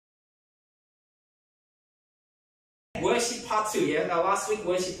Worship part 2, yeah? Last week,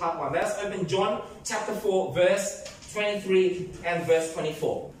 worship part 1. Let's open John chapter 4, verse 23 and verse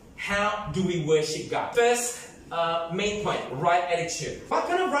 24. How do we worship God? First, main point, right attitude. What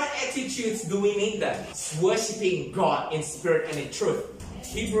kind of right attitudes do we need then? It's worshiping God in spirit and in truth.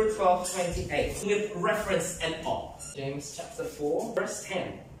 Hebrews 12:28, with reference and all. James chapter 4, verse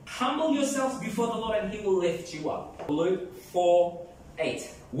 10. Humble yourselves before the Lord and He will lift you up. Luke 4:8.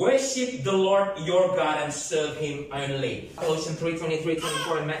 Worship the Lord your God and serve Him only. Colossians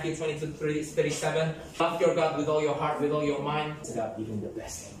 3:23-24 and Matthew 22:37. Love your God with all your heart, with all your mind. It's about giving the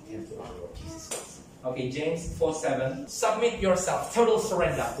best thing to our Lord Jesus Christ. Okay, James 4:7. Submit yourself, total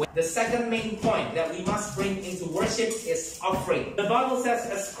surrender. The second main point that we must bring into worship is offering. The Bible says,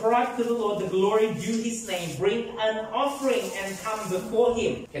 ascribe to the Lord the glory due His name. Bring an offering and come before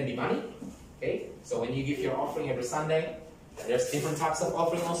Him. Can be money. Okay, so when you give your offering every Sunday, there's different types of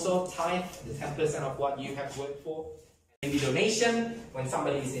offering also. Tithe, the 10% of what you have worked for. Maybe donation, when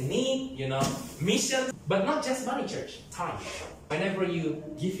somebody is in need, mission. But not just money, church. Time. Whenever you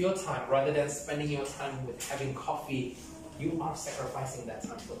give your time, rather than spending your time with having coffee, you are sacrificing that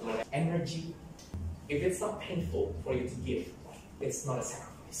time for the Lord. Energy. If it's not painful for you to give, it's not a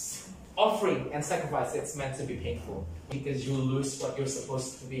sacrifice. Offering and sacrifice, it's meant to be painful. Because you lose what you're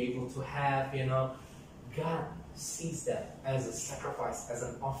supposed to be able to have, God sees that as a sacrifice, as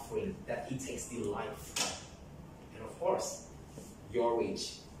an offering that He takes delight from. And of course, your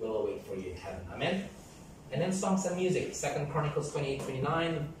wage will await for you in heaven. Amen? And then songs and music. 2 Chronicles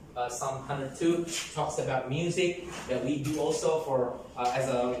 28:29, Psalm 102 talks about music that we do also for as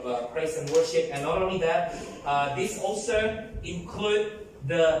a praise and worship. And not only that, this also include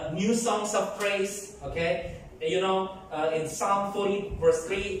the new songs of praise. Okay, in Psalm 40 verse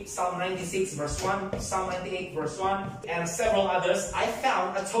 3, Psalm 96 verse 1, Psalm 98 verse 1, and several others. I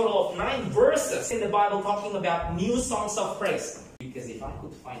found a total of 9 verses in the Bible talking about new songs of praise. Because if I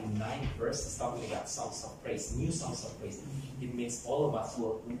could find 9 verses talking about songs of praise, new songs of praise, it means all of us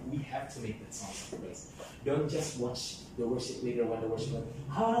we have to make the songs of praise. Don't just watch the worship leader when the worship leader,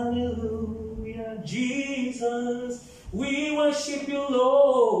 hallelujah, Jesus, we worship you,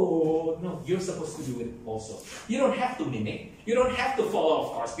 Lord. No, you're supposed to do it also. You don't have to mimic. You don't have to follow,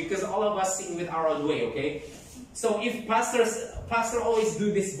 of course, because all of us sing with our own way, okay? So if pastor always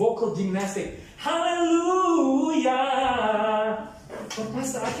do this vocal gymnastic, hallelujah. But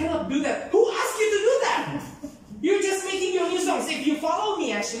pastor, I cannot do that. Who asked you to do that? You're just making your new songs. If you follow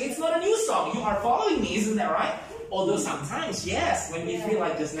me, actually, it's not a new song. You are following me, isn't that right? Although sometimes, yes, when we feel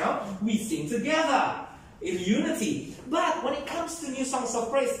like just now, we sing together in unity. But when it comes to new songs of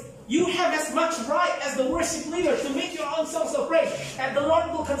praise, you have as much right as the worship leader to make your own songs of praise. And the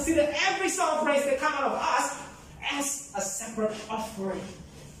Lord will consider every song of praise that comes out of us as a separate offering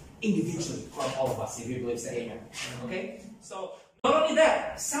individually from all of us. If you believe, say amen. Okay? So, not only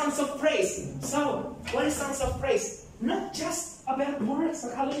that, songs of praise. So, what is songs of praise? Not just about words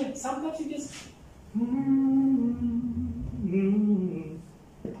or hallelujah. Sometimes you just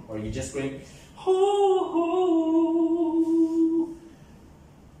or you just scream,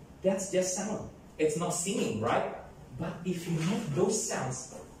 that's just sound. It's not singing, right? But if you make those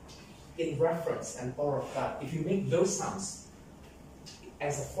sounds in reference and awe of God, if you make those sounds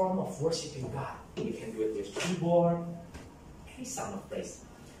as a form of worshiping God, you can do it with keyboard, any sound of praise.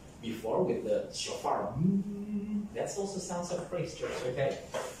 Before with the shofar, that's also sounds of praise, church, okay?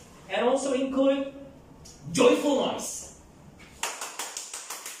 And also include joyful noise.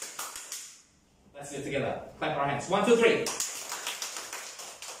 Let's do it together. Clap our hands. 1, 2, 3. Let's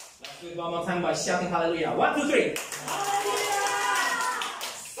do it one more time by shouting hallelujah. 1, 2, 3. Hallelujah!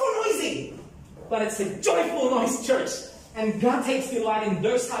 So noisy! But it's a joyful noise, church. And God takes delight in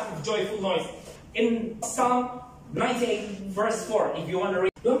those type of joyful noise. In Psalm 98 verse 4, if you want to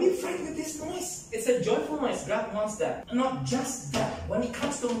read, don't be afraid with this noise. It's a joyful noise. God wants that. And not just that. When it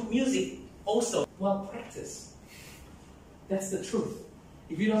comes to music, also, well, practice. That's the truth.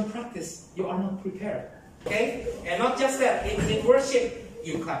 If you don't practice, you are not prepared. Okay? And not just that. In worship,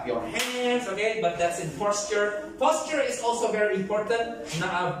 you clap your hands, okay? But that's in posture. Posture is also very important.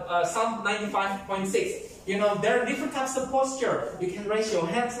 Psalm 95.6. There are different types of posture. You can raise your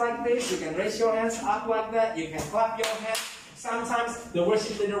hands like this. You can raise your hands up like that. You can clap your hands. Sometimes the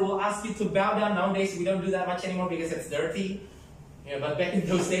worship leader will ask you to bow down. Nowadays, we don't do that much anymore because it's dirty. But back in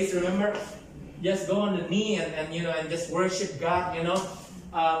those days, remember? Just go on the knee and just worship God,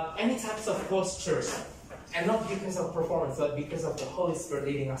 Any types of postures. And not because of performance, but because of the Holy Spirit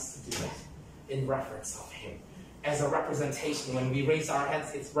leading us to do that in reference of Him. As a representation, when we raise our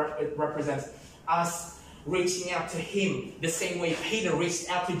hands, it represents us reaching out to Him the same way Peter reached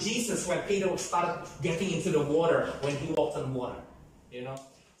out to Jesus when Peter started getting into the water, when he walked on water. You know?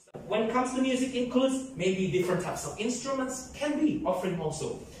 When it comes to music, includes maybe different types of instruments, can be offering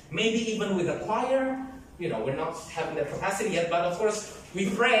also. Maybe even with a choir. You know, we're not having that capacity yet, but of course, we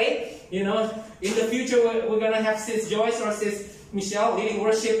pray, you know, in the future we're going to have Sis Joyce or Sis Michelle leading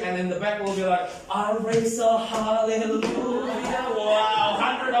worship, and in the back we'll be like, I raise a hallelujah. Wow,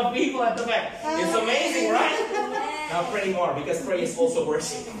 100 of people at the back. It's amazing, right? Now pray more, because prayer is also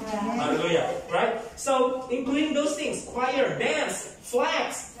worship. Hallelujah, right? So, including those things, choir, dance,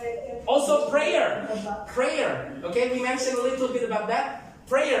 flags, also prayer. Prayer, okay, we mentioned a little bit about that.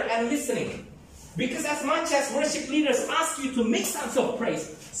 Prayer and listening. Because as much as worship leaders ask you to make sounds of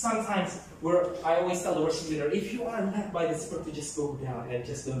praise, sometimes I always tell the worship leader, if you are led by the Spirit to just go down and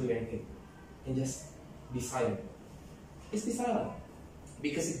just don't do anything, and just be silent. Just be silent.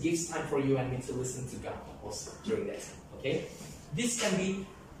 Because it gives time for you and me to listen to God also during that time. Okay? This can be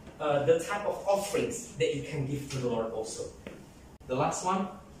the type of offerings that you can give to the Lord also. The last one,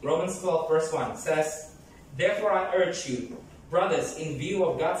 Romans 12 verse 1 says, therefore I urge you, brothers, in view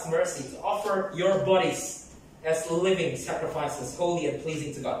of God's mercy, to offer your bodies as living sacrifices, holy and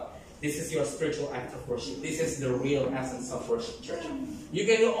pleasing to God. This is your spiritual act of worship. This is the real essence of worship, church. You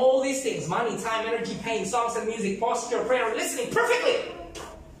can do all these things, money, time, energy, pain, songs and music, posture, prayer, listening perfectly.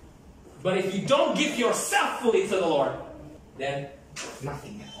 But if you don't give yourself fully to the Lord, then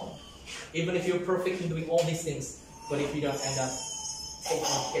nothing at all. Even if you're perfect in doing all these things, but if you don't end up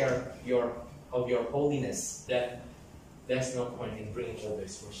taking care of your holiness, then there's no point in bringing all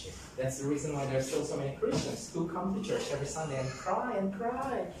this worship. That's the reason why there's still so many Christians who come to church every Sunday and cry and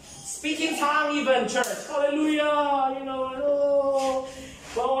cry. Speak in tongue even, church. Hallelujah. You know,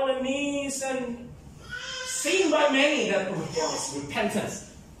 go on the knees and seen by many that yes,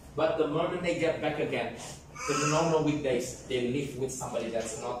 repentance. But the moment they get back again to the normal weekdays, they live with somebody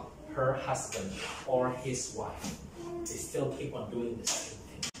that's not her husband or his wife. They still keep on doing the same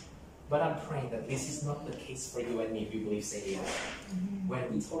thing. But I'm praying that this is not the case for you and me if you believe, say amen.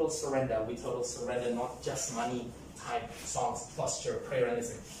 When we total surrender not just money, time, songs, posture, prayer, and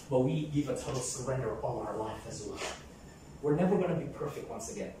listening, but we give a total surrender of all our life as well. We're never going to be perfect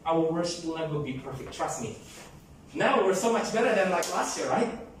once again. Our worship will never be perfect, trust me. Now we're so much better than like last year, right?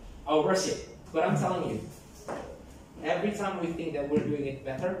 Our worship. But I'm telling you, every time we think that we're doing it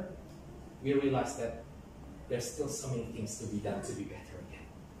better, we realize that there's still so many things to be done to be better again.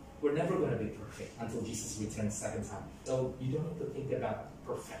 We're never going to be perfect until Jesus returns second time. So you don't need to think about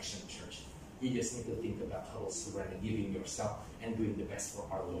perfection, church. You just need to think about total surrender, giving yourself and doing the best for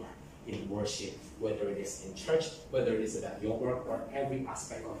our Lord in worship, whether it is in church, whether it is about your work or every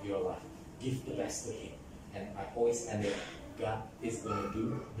aspect of your life. Give the best to Him. And I always end it, God is going to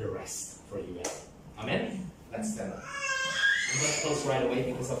do the rest for you. Amen? Let's stand up. I'm going to close right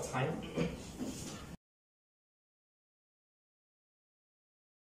away because of time.